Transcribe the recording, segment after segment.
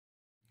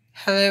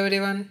Hello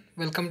everyone,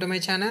 welcome to my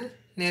channel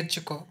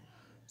నేర్చుకో.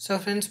 So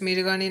friends,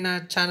 మీరు కానీ నా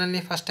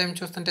ఛానల్ని ఫస్ట్ టైం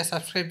చూస్తుంటే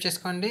సబ్స్క్రైబ్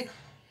చేసుకోండి.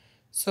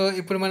 సో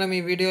ఇప్పుడు మనం ఈ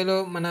వీడియోలో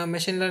మన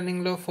మెషిన్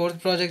లెర్నింగ్లో 4th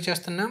ప్రాజెక్ట్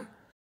చేస్తున్నాం.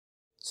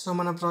 సో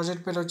మన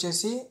ప్రాజెక్ట్ పేరు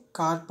వచ్చేసి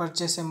కార్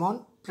పర్చేస్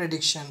అమౌంట్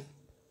ప్రెడిక్షన్.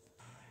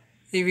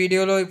 ఈ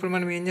వీడియోలో ఇప్పుడు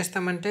మనం ఏం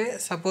చేస్తామంటే,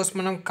 సపోజ్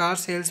మనం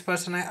కార్ సేల్స్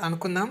పర్సన్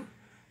అనుకుందాం.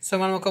 సో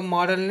మనం ఒక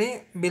మోడల్ని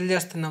బిల్డ్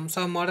చేస్తున్నాం.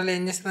 సో ఆ మోడల్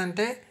ఏం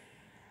చేస్తుందంటే,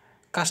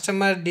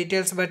 కస్టమర్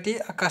డీటెయిల్స్ బట్టి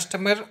ఆ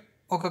కస్టమర్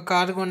ఒక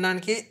కారు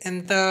కొనడానికి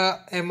ఎంత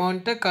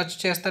అమౌంట్ ఖర్చు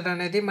చేస్తాడు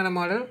అనేది మన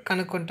మోడల్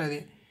కనుక్కుంటుంది.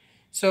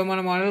 సో మన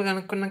మోడల్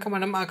కనుక్కున్నాక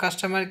మనం ఆ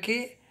కస్టమర్కి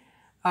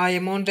ఆ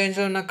అమౌంట్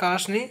రేంజ్లో ఉన్న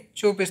కార్స్ని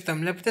చూపిస్తాం,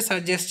 లేకపోతే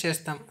సజెస్ట్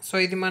చేస్తాం. సో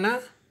ఇది మన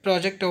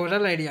ప్రాజెక్ట్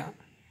ఓవరాల్ ఐడియా.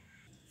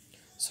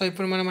 సో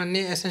ఇప్పుడు మనం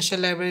అన్ని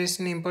ఎసెన్షియల్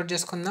లైబ్రరీస్ని ఇంపోర్ట్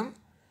చేసుకుందాం.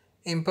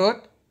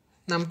 Import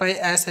numpy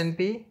as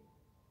np,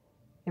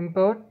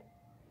 import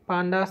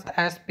pandas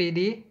as pd,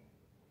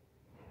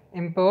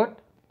 import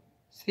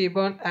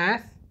seaborn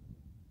as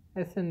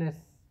sns.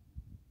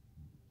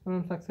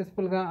 మనం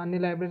సక్సెస్ఫుల్గా అన్ని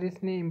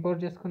లైబ్రరీస్ని ఇంపోర్ట్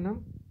చేసుకున్నాం.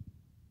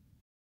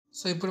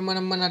 సో ఇప్పుడు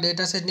మనం మన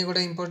డేటా సెట్ని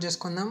కూడా ఇంపోర్ట్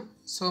చేసుకుందాం.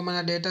 సో మన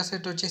డేటా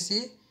సెట్ వచ్చేసి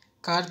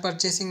car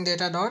purchasing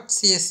data dot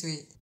CSV.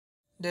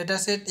 Data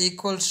set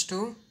equals to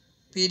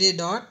PD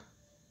dot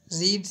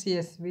read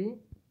CSV.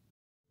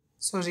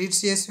 So read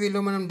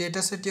సిఎస్విలో మనం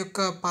డేటా సెట్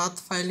యొక్క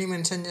పాత్ ఫైల్ని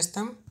మెన్షన్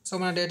చేస్తాం. సో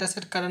మన డేటా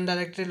సెట్ కరెంట్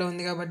డైరెక్టరీలో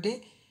ఉంది కాబట్టి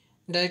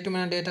డైరెక్ట్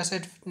మన డేటా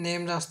సెట్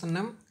నేమ్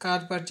రాస్తున్నాం,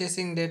 car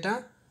purchasing data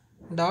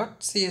dot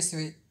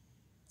CSV.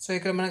 So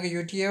ఇక్కడ మనకు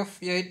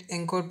UTF-8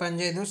 ఎన్కోడ్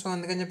పనిచేయదు. సో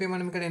అందుకని చెప్పి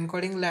మనం ఇక్కడ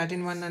ఎన్కోడింగ్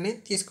లాటిన్ 1 అని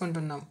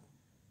తీసుకుంటున్నాం.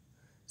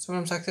 సో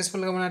మనం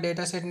సక్సెస్ఫుల్గా మన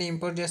డేటా సెట్ని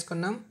ఇంపోర్ట్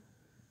చేసుకున్నాం.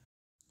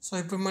 సో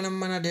ఇప్పుడు మనం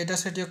మన డేటా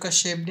సెట్ యొక్క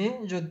షేప్ని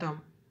చూద్దాం.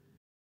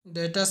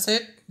 Data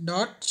set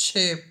dot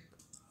shape.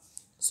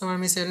 So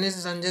మనం ఈ సెల్ని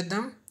రన్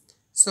చేద్దాం.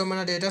 సో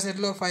మన డేటా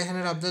సెట్లో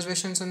 500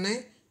 అబ్జర్వేషన్స్ ఉన్నాయి,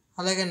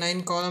 అలాగే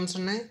 9 కాలమ్స్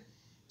ఉన్నాయి.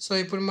 సో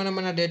ఇప్పుడు మనం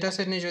మన డేటా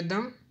సెట్ని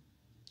చూద్దాం.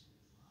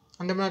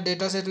 అంటే మన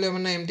డేటా సెట్లో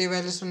ఏమన్నా ఎంటీ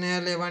వాల్యూస్ ఉన్నాయా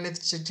లేవా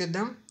అనేది చెక్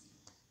చేద్దాం.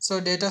 So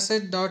data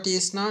set dot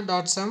ఈస్నా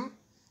dot some.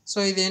 So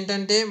ఇది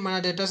ఏంటంటే, మన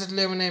డేటా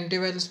సెట్లో ఏమైనా ఎంటీ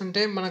వాల్యూస్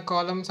ఉంటే మన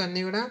కాలమ్స్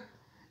అన్నీ కూడా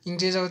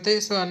ఇంక్రీజ్ అవుతాయి.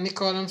 సో అన్ని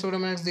కాలమ్స్ కూడా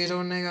మనకు 0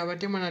 ఉన్నాయి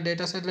కాబట్టి మన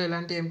డేటా సెట్లో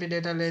ఎలాంటి ఎంటీ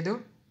డేటా లేదు.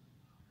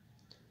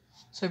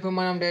 సో ఇప్పుడు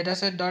మనం data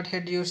set dot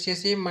head use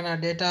చేసి మన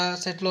డేటా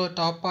సెట్లో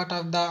టాప్ పార్ట్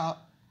ఆఫ్ ద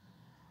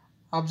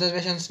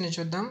అబ్జర్వేషన్స్ని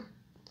చూద్దాం.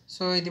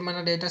 సో ఇది మన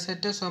డేటా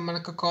సెట్. సో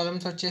మనకు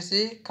కాలమ్స్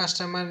వచ్చేసి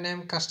customer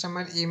name,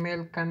 customer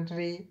email,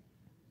 country,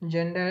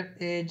 gender,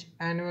 age,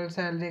 annual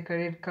salary,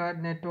 credit card,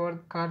 network,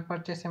 car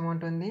purchase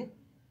amount ఉంది.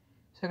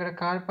 సో ఇక్కడ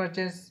కార్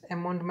పర్చేస్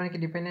అమౌంట్ మనకి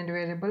డిపెండెంట్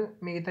వేరియబుల్,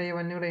 మిగతా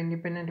ఇవన్నీ కూడా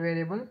ఇండిపెండెంట్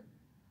వేరియబుల్.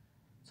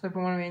 సో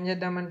ఇప్పుడు మనం ఏం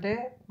చేద్దామంటే,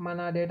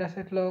 మన డేటా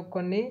సెట్లో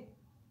కొన్ని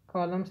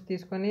కాలమ్స్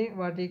తీసుకొని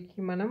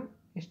వాటికి మనం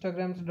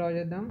హిస్టోగ్రామ్స్ డ్రా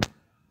చేద్దాం.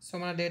 సో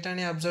మన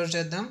డేటాని అబ్జర్వ్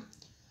చేద్దాం.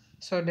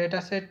 So data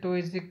set 2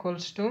 is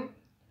equals to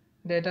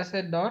data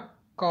set dot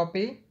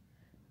copy.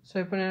 So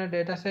ఇప్పుడు నేను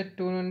డేటా సెట్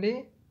 2 నుండి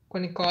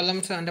కొన్ని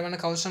కాలమ్స్, అంటే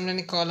మనకు అవసరం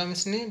లేని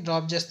కాలమ్స్ని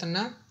డ్రాప్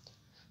చేస్తున్నా.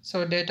 So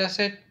data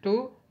set 2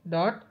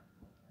 dot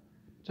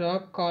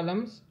drop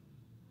columns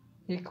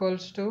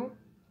equals to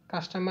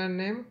customer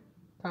name,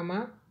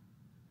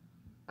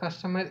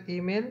 customer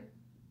email.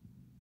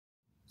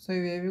 So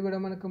ఇవేవి కూడా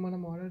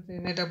మనం ఆర్డర్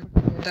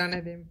చేసేటప్పుడు డేటా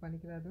అనేది ఏమి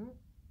పనికిరాదు.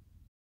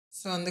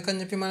 సో అందుకని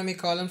చెప్పి మనం ఈ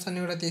కాలమ్స్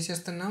అన్నీ కూడా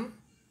తీసేస్తున్నాం.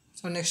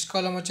 సో నెక్స్ట్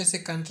కాలమ్ వచ్చేసి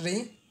country,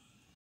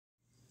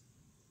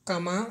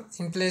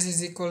 in place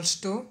is equals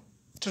to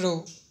true.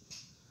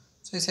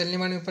 So ఈ సెల్ని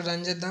మనం ఇప్పుడు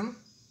రన్ చేద్దాం.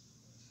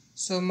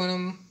 సో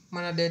మనం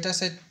మన డేటా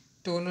సెట్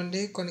 2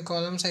 నుండి కొన్ని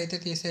కాలమ్స్ అయితే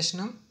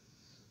తీసేసినాం.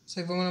 సో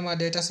ఇప్పుడు మనం ఆ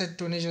డేటా సెట్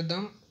 2ని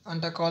చూద్దాం,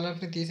 అంటే ఆ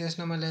కాలమ్స్ని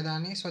తీసేసినామా లేదా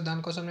అని. సో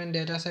దానికోసం నేను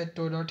డేటా సెట్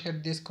 2 డాట్ హెడ్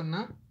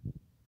తీసుకున్నా.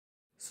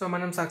 సో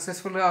మనం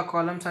సక్సెస్ఫుల్గా ఆ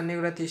కాలమ్స్ అన్నీ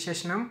కూడా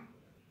తీసేసినాం.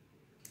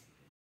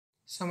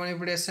 సో మనం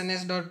ఇప్పుడు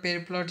SNS డాట్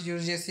పేర్ ప్లాట్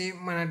యూజ్ చేసి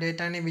మన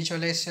డేటాని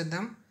విజువలైజ్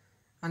చేద్దాం.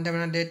 అంటే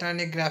మన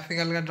డేటాని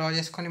గ్రాఫికల్గా డ్రా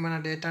చేసుకొని మన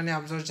డేటాని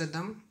అబ్జర్వ్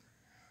చేద్దాం.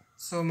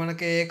 సో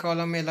మనకి ఏ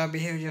కాలమ్ ఎలా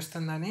బిహేవ్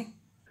చేస్తుందని.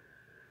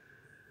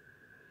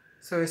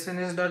 So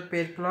SNS dot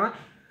pair plot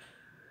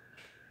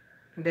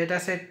data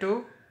set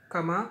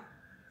 2,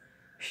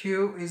 hue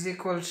is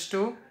equals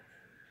to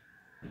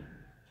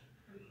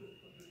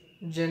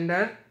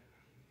gender.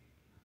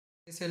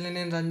 ఈ సెల్ని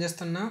నేను రన్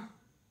చేస్తున్నా.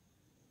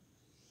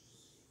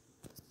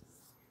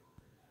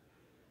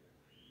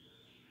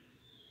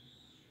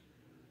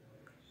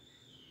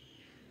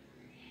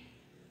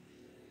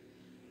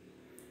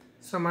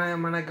 సో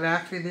మన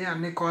గ్రాఫ్ ఇది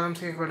అన్ని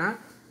కాలమ్స్కి కూడా.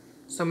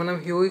 సో మనం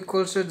హ్యూ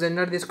ఈక్వల్స్ టు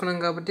జెండర్ తీసుకున్నాం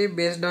కాబట్టి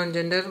బేస్డ్ ఆన్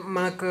జెండర్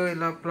మనకు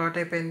ఇలా ప్లాట్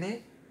అయిపోయింది.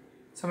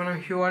 సో మనం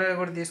హ్యూ ఆర్డర్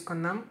కూడా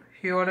తీసుకుందాం.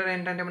 హ్యూ ఆర్డర్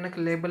ఏంటంటే మనకి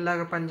లేబుల్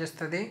లాగా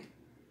పనిచేస్తుంది.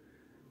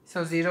 సో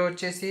 0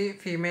 వచ్చేసి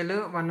ఫీమేల్,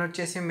 1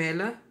 వచ్చేసి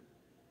మేల్.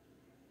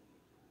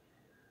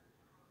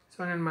 సో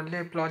నేను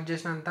మళ్ళీ ప్లాట్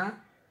చేసినంత.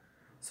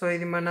 సో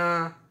ఇది మన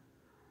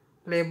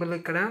లేబుల్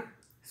ఇక్కడ.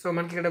 సో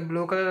మనకి ఇక్కడ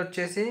బ్లూ కలర్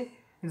వచ్చేసి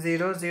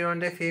 0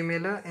 అంటే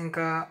ఫీమేల్,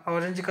 ఇంకా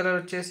ఆరెంజ్ కలర్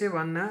వచ్చేసి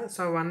 1.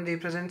 సో 1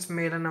 రిప్రజెంట్స్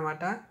మేల్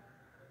అన్నమాట.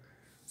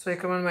 సో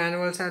ఇక్కడ మనం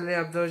యాన్యువల్ శాలరీ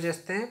అబ్జర్వ్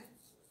చేస్తే,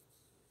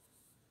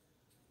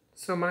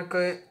 సో మనకు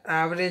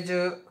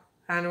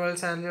యాన్యువల్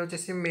శాలరీ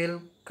వచ్చేసి మేల్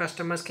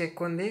కస్టమర్స్కి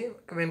ఎక్కువ ఉంది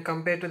when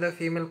compare to the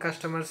female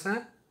customers.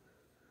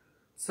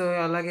 So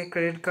అలాగే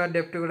క్రెడిట్ కార్డ్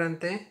డెప్ట్ కూడా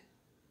అంతే,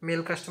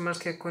 మేల్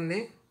కస్టమర్స్కి ఎక్కువ ఉంది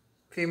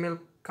ఫీమేల్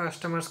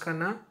కస్టమర్స్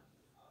కన్నా.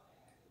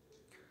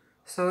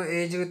 సో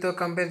ఏజ్తో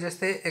కంపేర్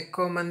చేస్తే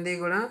ఎక్కువ మంది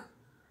కూడా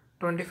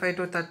 25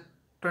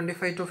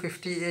 to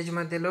 50 ఏజ్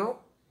మధ్యలో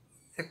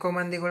ఎక్కువ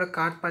మంది కూడా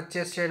కార్డ్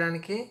పర్చేస్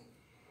చేయడానికి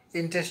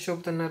ఇంట్రెస్ట్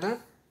చూపుతున్నారు.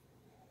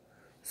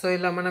 సో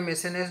ఇలా మనం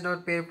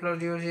sns.paperలో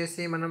యూజ్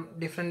చేసి మనం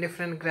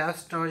డిఫరెంట్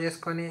గ్రాఫ్స్ డ్రా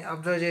చేసుకొని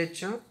అబ్జర్వ్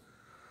చేయొచ్చు.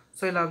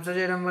 సో ఇలా అబ్జర్వ్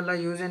చేయడం వల్ల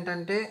యూజ్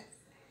ఏంటంటే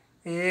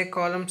ఏ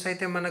కాలమ్స్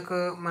అయితే మనకు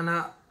మన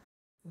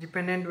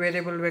డిపెండెంట్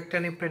వేరియబుల్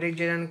వెక్టర్ని ప్రెడిక్ట్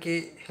చేయడానికి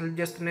హెల్ప్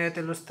చేస్తున్నాయో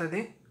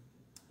తెలుస్తుంది.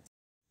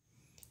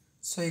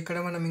 సో ఇక్కడ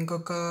మనం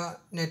ఇంకొక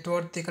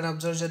నెట్వర్త్ ఇక్కడ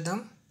అబ్జర్వ్ చేద్దాం.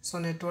 So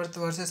net worth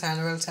versus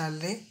annual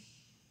salary.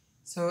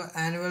 So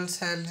annual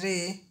salary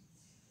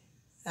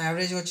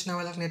average వచ్చిన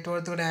వాళ్ళకి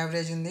నెట్వర్త్ కూడా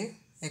యావరేజ్ ఉంది,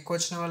 ఎక్కువ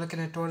వచ్చిన వాళ్ళకి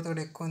నెట్వర్త్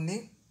కూడా ఎక్కువ ఉంది.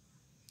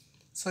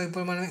 సో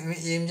ఇప్పుడు మనం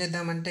ఏం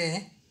చేద్దామంటే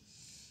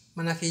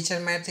మన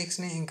ఫీచర్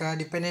మ్యాట్రిక్స్ని ఇంకా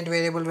డిపెండెంట్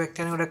వేరియబుల్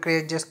వెక్టర్ని కూడా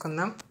క్రియేట్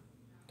చేసుకుందాం.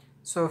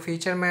 So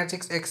feature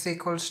matrix x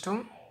equals to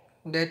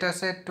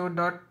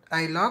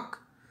dataset2.ilog.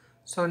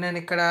 So నేను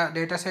ఇక్కడ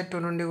dataset2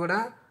 నుండి కూడా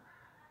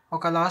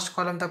ఒక లాస్ట్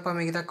కాలం తప్ప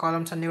మిగతా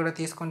కాలమ్స్ అన్నీ కూడా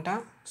తీసుకుంటా.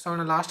 సో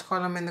మన లాస్ట్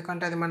కాలం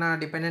ఎందుకంటే అది మన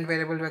dependent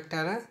variable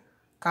vector,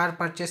 car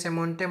purchase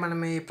అమౌంటే మనం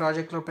ఈ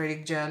ప్రాజెక్ట్లో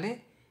ప్రెడిక్ట్ చేయాలి,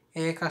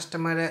 ఏ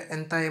కస్టమర్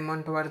ఎంత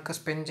అమౌంట్ వరకు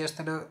స్పెండ్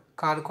చేస్తాడో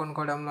కార్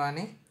కొనుక్కోవడంలో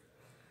అని.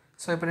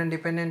 సో ఇప్పుడు నేను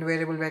డిపెండెంట్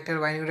వేరియబుల్ వెక్టర్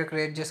వైని కూడా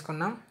క్రియేట్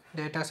చేసుకున్నాం.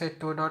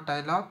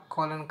 dataset2.ilog :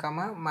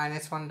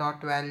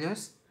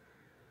 -1.values.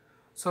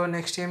 సో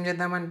నెక్స్ట్ ఏం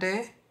చేద్దామంటే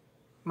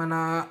మన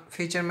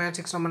ఫీచర్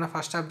మ్యాట్రిక్స్లో మన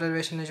ఫస్ట్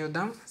అబ్జర్వేషన్ని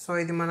చూద్దాం. సో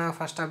ఇది మన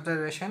ఫస్ట్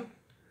అబ్జర్వేషన్.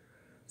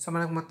 సో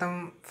మనకు మొత్తం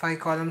 5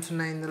 కాలమ్స్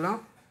ఉన్నాయి ఇందులో.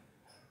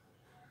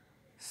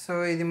 సో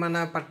ఇది మన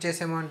పర్చేస్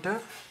అమౌంట్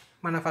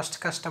మన ఫస్ట్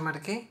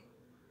కస్టమర్కి.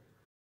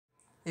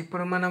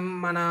 ఇప్పుడు మనం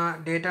మన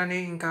డేటాని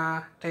ఇంకా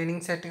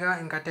ట్రైనింగ్ సెట్గా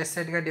ఇంకా టెస్ట్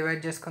సెట్గా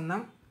డివైడ్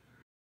చేసుకుందాం.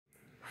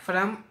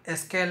 From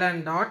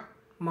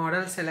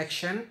sklearn.model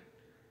selection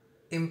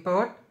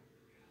import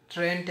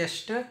train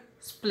test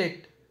split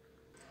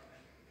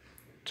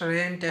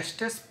xtrain,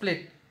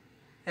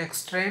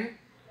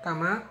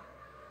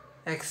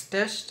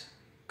 xtest,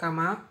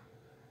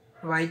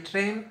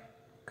 ytrain,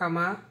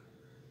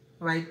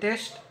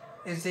 ytest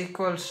is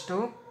equals to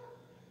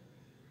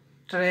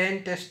train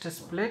test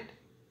split.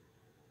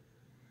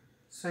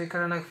 So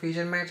ఇక్కడ నాకు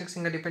ఫీచర్ మ్యాట్రిక్స్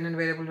ఇంకా డిపెండెంట్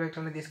వేరియబుల్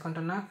వెక్టర్ని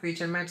తీసుకుంటున్నా.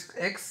 Feature matrix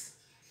x,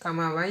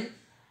 y,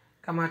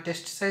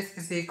 test size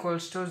is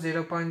equals to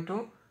 0.2.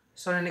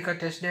 So నేను ఇక్కడ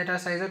test data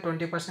size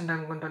 20%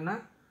 అనుకుంటున్నా.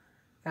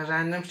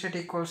 Random state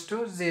equals to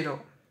 0.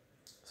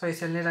 So ఈ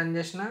సెల్ని run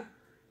చేసిన.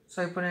 So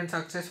ఇప్పుడు నేను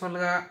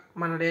సక్సెస్ఫుల్గా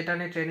మన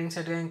డేటాని ట్రైనింగ్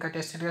సెట్గా ఇంకా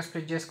టెస్ట్ సెట్గా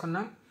స్ప్లిట్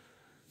చేసుకున్నాం.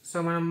 సో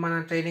మనం మన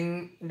ట్రైనింగ్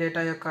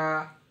డేటా యొక్క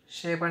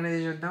షేప్ అనేది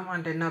చూద్దాం,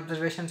 అంటే ఎన్ని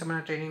అబ్జర్వేషన్స్ మన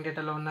ట్రైనింగ్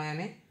డేటాలో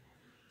ఉన్నాయని.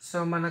 సో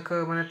మనకు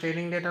మన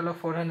ట్రైనింగ్ డేటాలో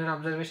 400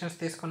 అబ్జర్వేషన్స్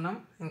తీసుకున్నాం,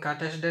 ఇంకా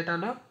టెస్ట్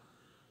డేటాలో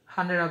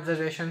 100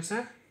 అబ్జర్వేషన్స్.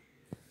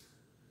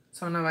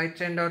 సో నా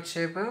ytrain dot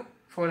shape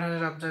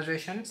 400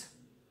 observations.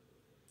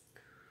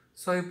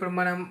 So ఇప్పుడు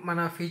మనం మన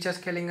ఫీచర్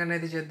స్కేలింగ్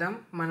అనేది చేద్దాం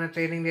మన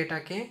ట్రైనింగ్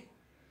డేటాకి.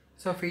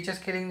 సో ఫీచర్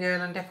స్కేలింగ్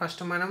చేయాలంటే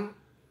ఫస్ట్ మనం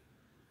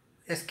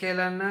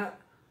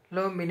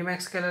sklearnలో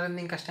మినిమాక్స్ స్కేలర్ ఉంది,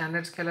 ఇంకా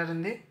స్టాండర్డ్ స్కేలర్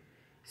ఉంది.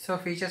 సో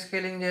ఫీచర్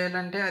స్కేలింగ్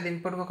చేయాలంటే అది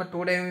ఇన్పుట్కి ఒక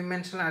 2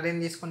 డైమెన్షనల్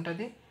అరేని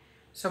తీసుకుంటుంది.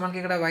 సో మనకి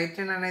ఇక్కడ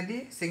ytrain అనేది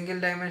సింగిల్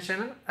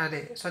డైమెన్షనల్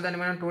అరే. సో దాన్ని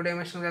మనం 2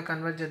 డైమెన్షనల్గా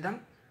కన్వర్ట్ చేద్దాం.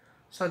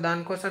 సో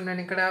దానికోసం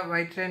నేను ఇక్కడ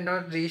ytrain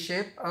dot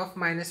reshape of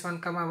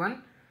 -1, 1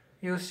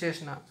 use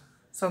చేసిన.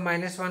 సో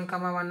 -1,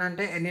 1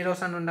 అంటే ఎన్ని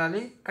రోస్ అని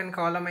ఉండాలి, కానీ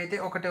కాలం అయితే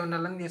ఒకటే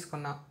ఉండాలని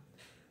తీసుకున్నా.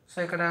 సో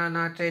ఇక్కడ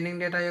నా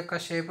ట్రైనింగ్ డేటా యొక్క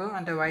షేప్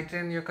అంటే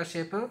ytrain యొక్క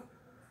షేప్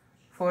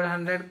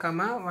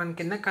 400, 1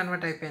 కింద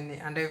కన్వర్ట్ అయిపోయింది,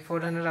 అంటే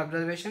 400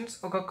 అబ్జర్వేషన్స్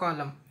ఒక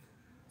కాలం.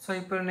 సో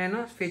ఇప్పుడు నేను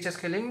feature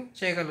scaling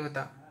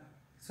చేయగలుగుతా.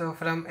 So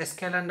from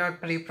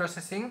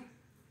sklearn.preprocessing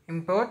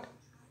import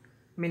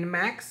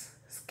minmax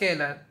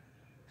scaler.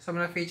 So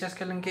మన ఫీచర్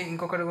స్కేలింగ్కి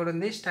ఇంకొకటి కూడా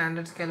ఉంది,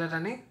 స్టాండర్డ్ స్కేలర్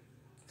అని.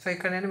 సో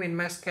ఇక్కడ నేను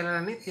మినిమాక్స్ స్కేలర్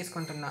అని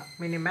తీసుకుంటున్నా,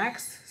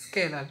 మినిమాక్స్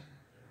స్కేలర్.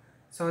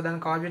 సో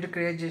దానికి ఆబ్జెక్ట్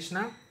క్రియేట్ చేసిన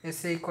s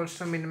equals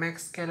to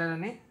minimax scalar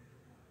అని.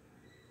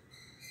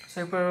 సో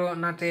ఇప్పుడు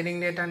నా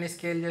ట్రైనింగ్ డేటాని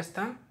స్కేల్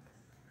చేస్తాం,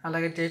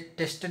 అలాగే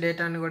టెస్ట్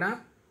డేటాని కూడా.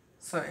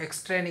 So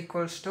xtrain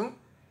equals to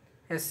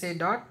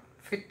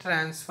sc.fit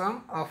transform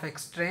of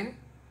xtrain,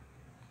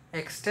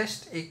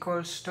 xtest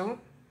equals to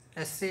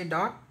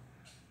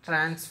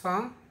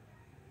sc.transform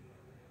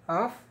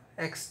of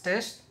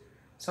xtest.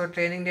 So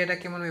training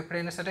డేటాకి మనం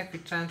ఎప్పుడైనా సరే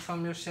ఫిట్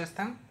ట్రాన్స్ఫార్మ్ యూస్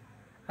చేస్తాం,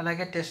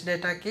 అలాగే టెస్ట్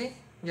డేటాకి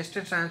జస్ట్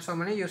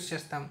ట్రాన్స్ఫార్మ్ అని యూస్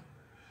చేస్తాం.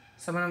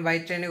 సో మనం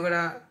ytrain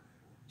కూడా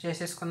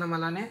చేసేసుకుందాం.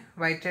 అలానే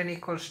ytrain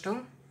equals to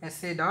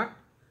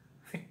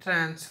sc.fit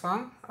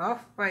transform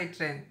of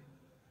ytrain.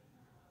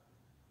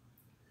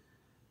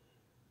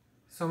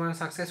 So మనం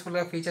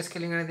సక్సెస్ఫుల్గా ఫీచర్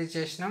స్కేలింగ్ అనేది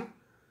చేసినాం.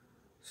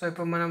 సో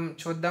ఇప్పుడు మనం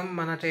చూద్దాం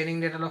మన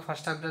ట్రైనింగ్ డేటాలో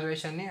ఫస్ట్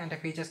అబ్జర్వేషన్ని, అంటే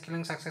ఫీచర్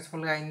స్కేలింగ్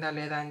సక్సెస్ఫుల్గా అయిందా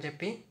లేదా అని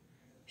చెప్పి.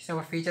 సో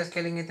ఫీచర్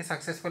స్కేలింగ్ అయితే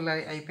సక్సెస్ఫుల్గా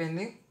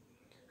అయిపోయింది.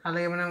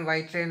 అలాగే మనం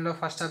ytrainలో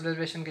ఫస్ట్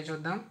అబ్జర్వేషన్కి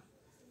చూద్దాం.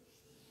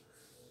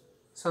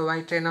 సో వై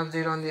ట్రైన్ ఆఫ్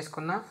 0 అని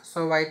తీసుకున్నా. సో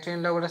వై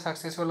ట్రైన్లో కూడా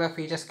సక్సెస్ఫుల్గా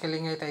ఫీచర్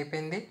స్కేలింగ్ అయితే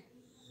అయిపోయింది.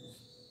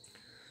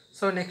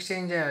 సో నెక్స్ట్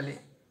ఏం చేయాలి?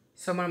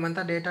 సో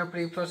మనమంతా డేటా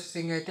ప్రీ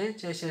ప్రాసెసింగ్ అయితే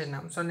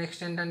చేసేసినాం. సో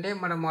నెక్స్ట్ ఏంటంటే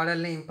మన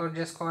మోడల్ని ఇంపోర్ట్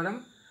చేసుకోవడం,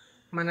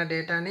 మన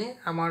డేటాని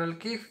ఆ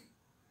మోడల్కి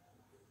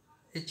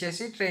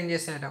ఇచ్చేసి ట్రైన్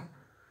చేసేయడం.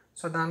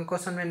 సో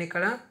దానికోసం నేను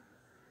ఇక్కడ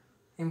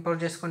ఇంపోర్ట్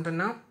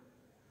చేసుకుంటున్నా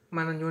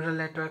మన neural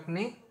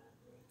నెట్వర్క్ని.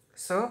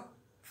 So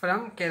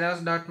from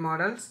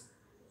keras.models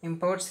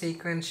import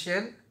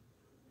sequential,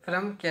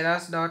 from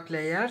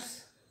keras.layers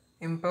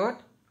import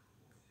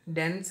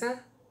dense.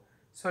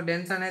 So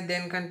dense అనేది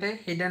దేనికంటే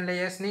హిడెన్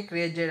లేయర్స్ని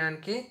క్రియేట్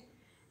చేయడానికి,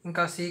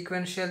 ఇంకా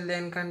సీక్వెన్షియల్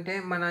దేనికంటే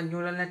మన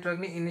న్యూరల్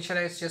నెట్వర్క్ని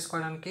ఇనిషియలైజ్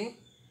చేసుకోవడానికి.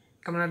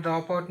 ఇంకా మన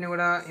డ్రాప్అవుట్ని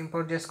కూడా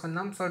ఇంపోర్ట్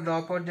చేసుకుందాం. సో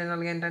డ్రాప్అవుట్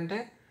జనరల్గా ఏంటంటే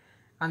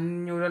అన్ని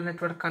న్యూరల్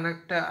నెట్వర్క్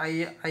కనెక్ట్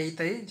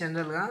అవుతాయి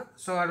జనరల్గా.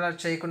 సో అలా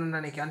చేయకుండా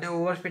ఉండడానికి, అంటే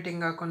ఓవర్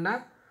ఫిట్టింగ్ కాకుండా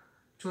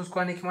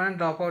చూసుకోవడానికి మనం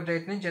డ్రాప్అవుట్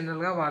రేట్ని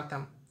జనరల్గా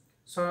వాడతాం.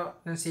 సో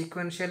నేను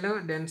సీక్వెన్షియల్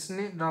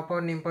డెన్స్ని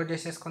డ్రాప్అవుట్ని ఇంపోర్ట్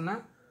చేసేసుకున్నా.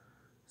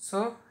 సో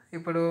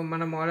ఇప్పుడు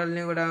మన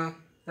మోడల్ని కూడా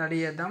రెడీ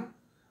చేద్దాం.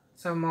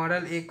 So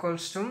model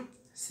equals to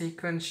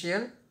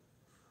sequential.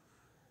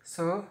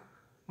 So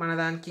మన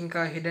దానికి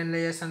ఇంకా హిడెన్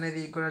లేయర్స్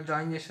అనేది కూడా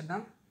జాయిన్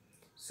చేసేద్దాం.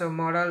 So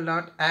model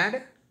dot add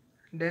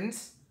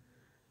dense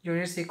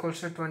units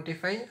equals to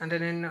 25, అంటే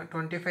నేను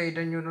 25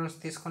 హిడెన్ యూనిట్స్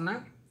తీసుకున్నా.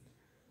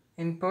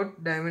 ఇన్పుట్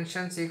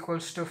డైమెన్షన్స్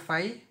ఈక్వల్స్ టు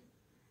 5,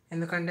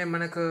 ఎందుకంటే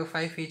మనకు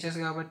 5 ఫీచర్స్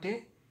కాబట్టి,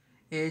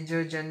 ఏజ్,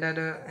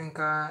 జెండర్,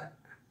 ఇంకా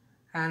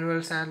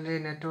యాన్యువల్ శాలరీ,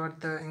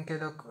 నెట్వర్త్,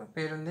 ఇంకేదో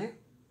పేరుంది.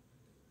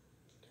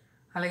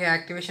 అలాగే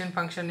యాక్టివేషన్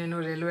ఫంక్షన్ నేను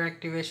రెలు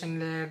యాక్టివేషన్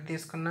లేయర్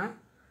తీసుకున్నా.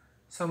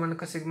 సో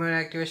మనకు సిగ్మోయిడ్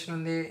యాక్టివేషన్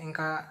ఉంది,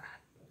 ఇంకా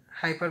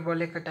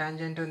హైపర్బోలిక్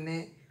టాంజెంట్ ఉంది,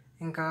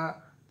 ఇంకా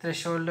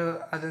థ్రెషోల్డ్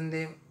అది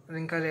ఉంది,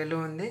 ఇంకా రెలు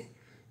ఉంది.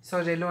 సో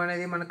రెలు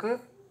అనేది మనకు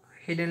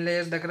హిడెన్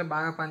లేయర్స్ దగ్గర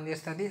బాగా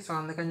పనిచేస్తుంది. సో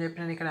అందుకని చెప్పి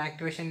నేను ఇక్కడ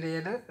యాక్టివేషన్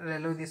లేయర్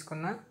రెలు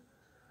తీసుకున్నా.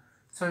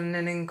 సో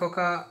నేను ఇంకొక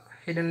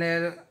హిడెన్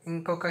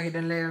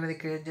లేయర్ అనేది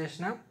క్రియేట్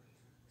చేసిన.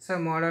 So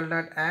model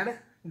dot add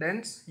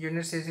dense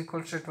units is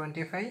equals to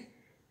 25,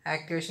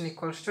 activation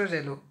equals to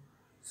రెలు.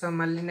 So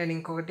మళ్ళీ నేను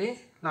ఇంకొకటి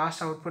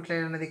లాస్ట్ అవుట్పుట్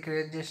లేయర్ అనేది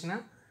క్రియేట్ చేసిన.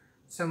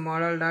 So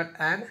model dot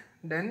add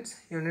dense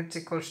units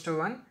equals to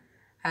 1,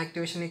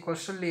 activation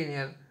equals to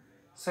linear.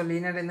 So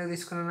linear ఎందుకు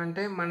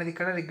తీసుకున్నానంటే మనది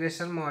ఇక్కడ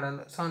regression model.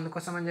 So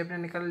అందుకోసం అని చెప్పి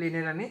నేను ఇక్కడ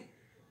లీనియర్ అని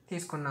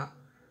తీసుకున్నా.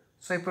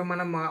 సో ఇప్పుడు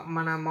మనం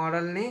మన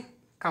మోడల్ని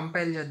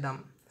కంపైల్ చేద్దాం.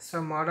 So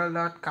model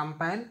dot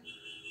compile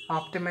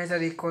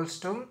optimizer equals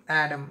to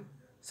Adam.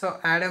 So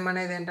Adam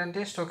అనేది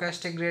ఏంటంటే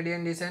stochastic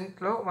gradient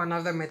డిసెంట్లో one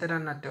of the method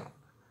అన్నట్టు.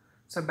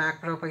 సో బ్యాక్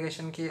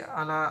ప్రొపగేషన్కి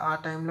అలా ఆ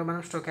టైంలో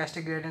మనం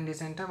స్టోకాస్టిక్ గ్రేడియంట్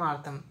డిసెంట్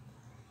వాడతాం,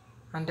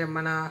 అంటే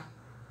మన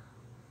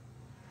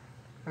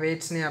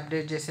వెయిట్స్ని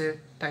అప్డేట్ చేసే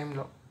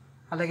టైంలో.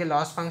 అలాగే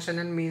loss function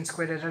and mean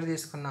square error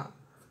తీసుకున్నా.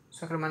 సో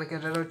ఇక్కడ మనకి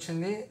ఎర్రర్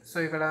వచ్చింది. సో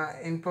ఇక్కడ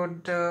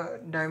ఇన్పుట్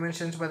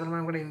డైమెన్షన్స్ బదులు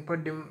మనం కూడా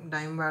ఇన్పుట్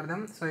డైమ్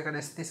వాడదాం. సో ఇక్కడ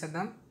ఎస్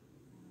తీసేద్దాం.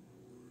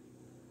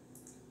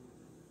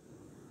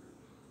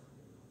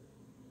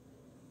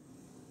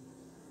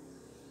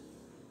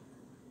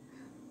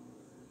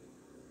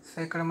 సో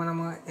ఇక్కడ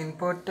మనము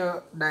ఇన్పుట్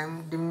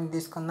డిమ్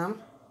తీసుకుందాం.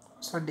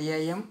 సో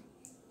డిఐఎం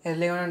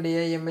ఎర్లీగా మనం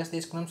డిఐఎంఎస్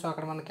తీసుకున్నాం. సో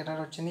అక్కడ మనకి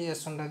ఎర్రర్ వచ్చింది,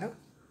 ఎస్ ఉండదు.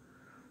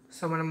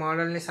 సో మన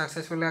మోడల్ని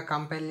సక్సెస్ఫుల్గా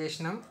కంపైల్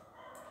చేసినాం.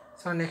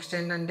 సో నెక్స్ట్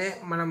ఏంటంటే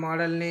మన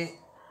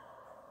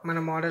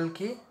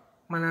మోడల్కి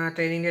మన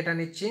ట్రైనింగ్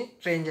డేటాని ఇచ్చి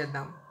ట్రైన్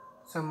చేద్దాం.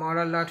 So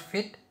model dot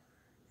fit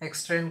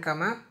X train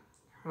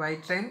why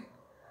train.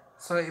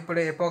 So ఇప్పుడు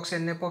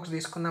ఎన్ని ఎపోక్స్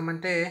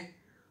తీసుకుందామంటే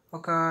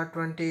ఒక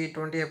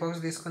 20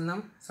 ఎపోక్స్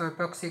తీసుకుందాం. So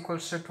ఎపోక్స్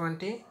equals to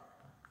 20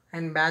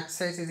 and batch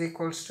size is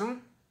equals to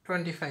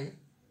 25.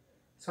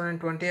 So నేను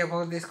 20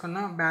 ఎపోక్స్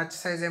తీసుకున్నా, బ్యాచ్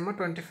సైజ్ ఏమో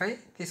 25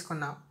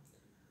 తీసుకున్నా.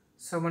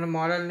 సో మన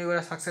మోడల్ని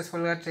కూడా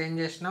సక్సెస్ఫుల్గా ట్రైన్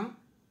చేసినాం.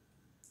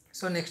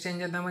 సో నెక్స్ట్ ఏం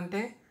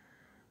చేద్దామంటే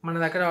మన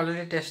దగ్గర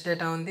ఆల్రెడీ టెస్ట్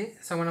డేటా ఉంది.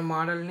 సో మన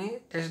మోడల్ని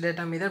టెస్ట్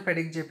డేటా మీద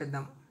ప్రెడిక్ట్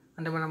చేపిద్దాం,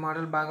 అంటే మన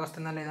మోడల్ బాగా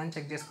వస్తుందా లేదా అని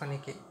check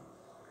చేసుకోనికి.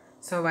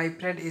 So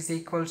వైప్రెడ్ is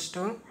equals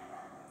to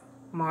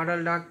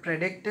model dot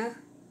predict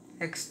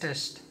X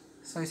test.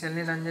 So ఈ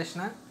సెల్ని రన్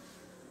చేసిన.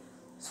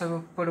 సో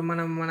ఇప్పుడు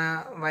మనం మన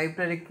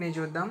వైప్రెడిక్ట్ని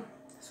చూద్దాం.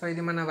 సో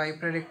ఇది మన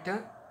వైప్రెడిక్ట్.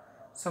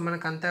 సో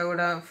మనకంతా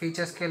కూడా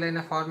ఫీచర్ స్కేల్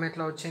అయిన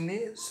ఫార్మేట్లో వచ్చింది.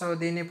 సో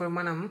దీన్ని ఇప్పుడు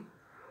మనం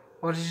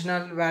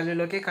ఒరిజినల్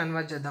వాల్యూలోకి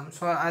కన్వర్ట్ చేద్దాం.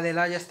 సో అది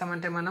ఎలా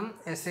చేస్తామంటే మనం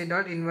SC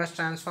dot inverse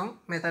transform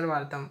method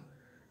వాడతాం.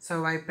 So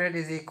వైప్రెడ్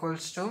is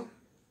equals to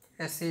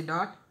SC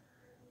dot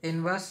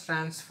inverse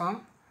transform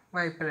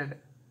వైప్రెడ్.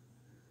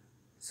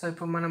 So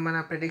ఇప్పుడు మనం మన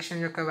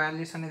ప్రెడిక్షన్ యొక్క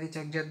వాల్యూస్ అనేది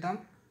చెక్ చేద్దాం.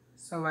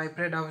 So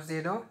వైప్రెడ్ of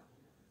 0.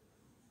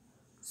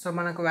 సో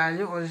మనకు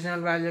వాల్యూ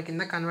ఒరిజినల్ వాల్యూ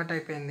కింద కన్వర్ట్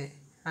అయిపోయింది,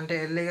 అంటే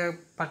ఎర్లీగా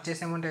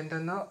పర్చేస్ అమౌంట్ ఎంత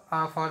ఉందో ఆ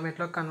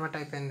ఫార్మేట్లో కన్వర్ట్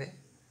అయిపోయింది.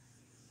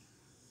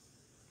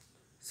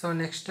 సో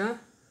నెక్స్ట్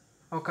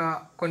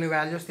కొన్ని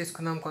వాల్యూస్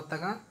తీసుకుందాం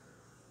కొత్తగా.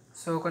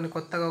 సో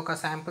కొత్తగా ఒక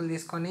శాంపుల్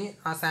తీసుకొని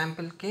ఆ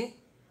శాంపుల్కి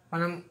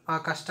మనం ఆ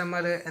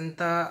కస్టమర్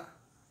ఎంత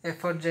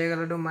ఎఫర్ట్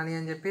చేయగలడు మనీ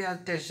అని చెప్పి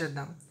అది టెస్ట్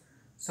చేద్దాం.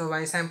 So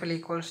why sample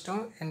equals to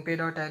NP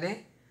dot అరే.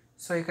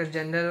 సో ఇక్కడ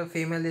జెండర్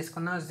ఫీమేల్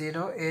తీసుకున్న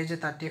 0, ఏజ్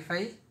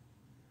 35,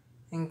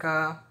 ఇంకా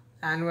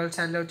యాన్యువల్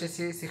శాలరీ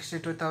వచ్చేసి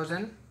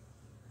 62,000,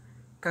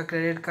 ఇంకా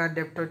క్రెడిట్ కార్డ్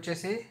డెబ్ట్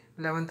వచ్చేసి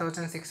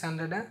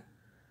 11,600,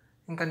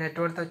 ఇంకా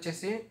నెట్వర్త్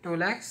వచ్చేసి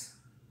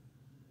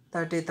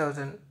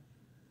 2,30,000.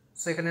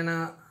 సో ఇక్కడ నేను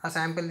ఆ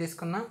శాంపిల్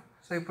తీసుకున్నా.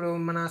 సో ఇప్పుడు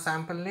మన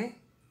శాంపిల్ని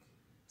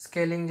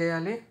స్కేలింగ్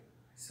చేయాలి.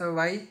 So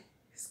y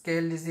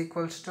scale is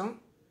equals to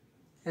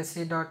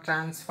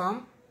sc.transform,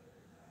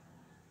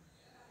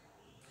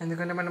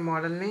 ఎందుకంటే మన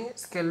మోడల్ని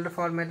స్కేల్డ్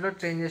ఫార్మాట్లో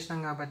ట్రైన్ చేసినాం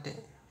కాబట్టి.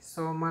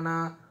 సో మన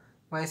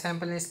y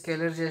శాంపిల్ని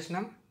స్కేలర్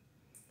చేసినాం.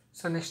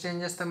 సో నెక్స్ట్ ఏం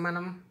చేస్తాం,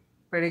 మనం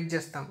ప్రెడిక్ట్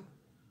చేస్తాం.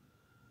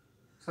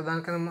 సో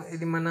దానికన్నా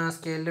ఇది మన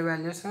స్కేల్డ్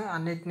వాల్యూస్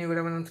అన్నిటినీ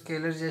కూడా మనం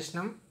స్కేలర్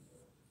చేసినాం.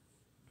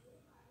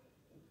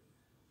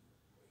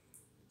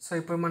 సో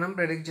ఇప్పుడు మనం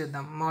ప్రెడిక్ట్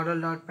చేద్దాం. Model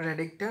dot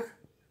predict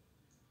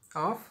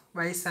of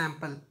y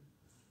sample,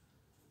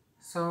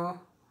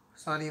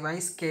 y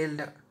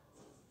scaled.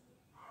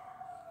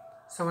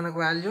 So మనకు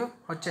వాల్యూ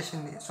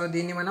వచ్చేసింది. సో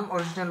దీన్ని మనం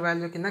ఒరిజినల్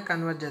వాల్యూ కింద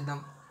కన్వర్ట్ చేద్దాం.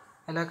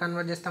 ఎలా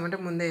కన్వర్ట్ చేస్తామంటే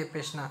ముందే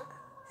చెప్పేసిన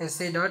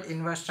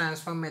sc.inverse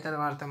transform method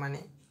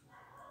వాడతామని.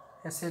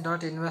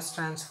 sc.inverse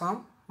transform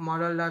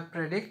model dot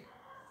predict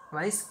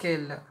y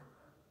scaled.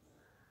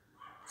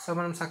 So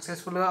మనం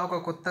సక్సెస్ఫుల్గా ఒక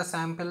కొత్త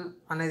శాంపిల్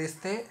అనేది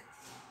ఇస్తే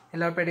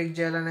ఎలా ప్రెడిక్ట్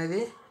చేయాలనేది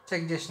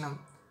చెక్ చేసినాం.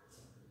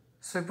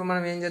 సో ఇప్పుడు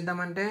మనం ఏం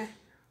చేద్దామంటే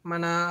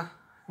మన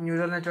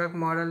న్యూరల్ నెట్వర్క్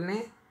మోడల్ని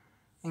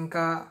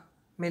ఇంకా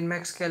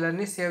మిన్మాక్స్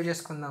స్కేలర్ని సేవ్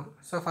చేసుకుందాం.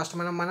 సో ఫస్ట్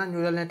మనం మన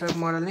న్యూరల్ నెట్వర్క్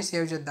మోడల్ని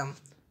సేవ్ చేద్దాం.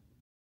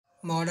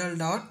 Model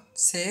dot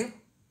save.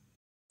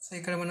 సో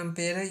ఇక్కడ మనం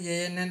పేరు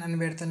ANN అని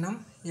పెడుతున్నాం,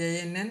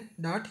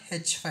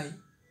 ANN.H5.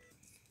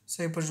 సో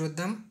ఇప్పుడు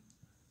చూద్దాం.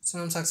 సో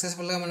మనం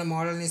సక్సెస్ఫుల్గా మన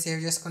మోడల్ని సేవ్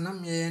చేసుకున్నాం,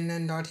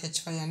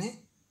 ANN.H5 అని.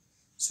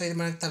 సో ఇది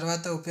మనకు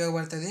తర్వాత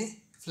ఉపయోగపడుతుంది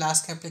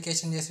ఫ్లాస్క్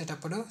అప్లికేషన్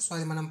చేసేటప్పుడు. సో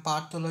అది మనం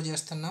Part 2లో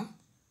చేస్తున్నాం.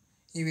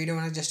 ఈ వీడియో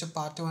మనకు జస్ట్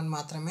Part 1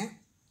 మాత్రమే.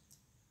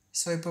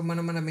 సో ఇప్పుడు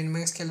మనం మన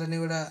మిన్మాక్స్ స్కేలర్ని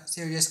కూడా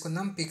సేవ్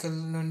చేసుకుందాం పికల్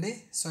నుండి.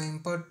 So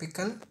import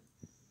pickle.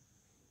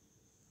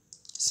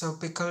 So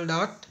pickle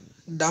dot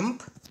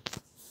dump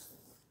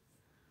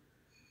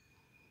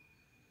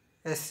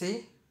sc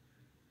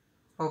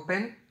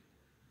open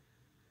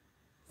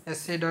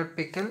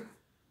sc.pickle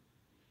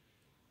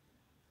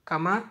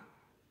కమా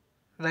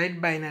రైట్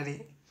బైనరీ.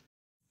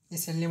 ఈ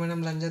సెల్ని మనం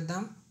రన్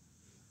చేద్దాం.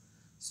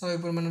 సో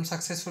ఇప్పుడు మనం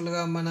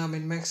సక్సెస్ఫుల్గా మన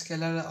మిన్మాక్స్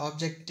స్కేలర్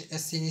ఆబ్జెక్ట్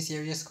SCని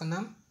సేవ్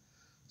చేసుకుందాం.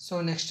 సో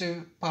నెక్స్ట్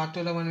Part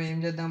 2లో మనం ఏం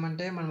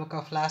చేద్దామంటే మనం ఒక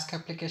ఫ్లాస్క్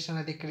అప్లికేషన్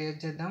అది క్రియేట్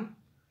చేద్దాం.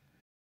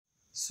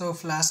 సో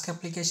ఫ్లాస్క్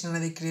అప్లికేషన్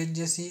అనేది క్రియేట్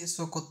చేసి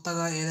సో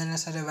కొత్తగా ఏదైనా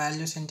సరే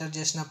వాల్యూస్ ఎంటర్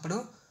చేసినప్పుడు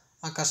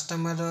ఆ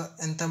కస్టమర్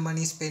ఎంత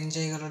మనీ స్పెండ్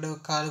చేయగలడు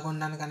కారు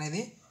కొనడానికి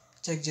అనేది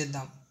చెక్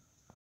చేద్దాం.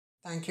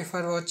 Thank you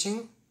for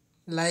watching.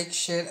 Like,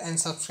 share and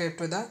subscribe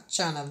to the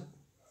channel.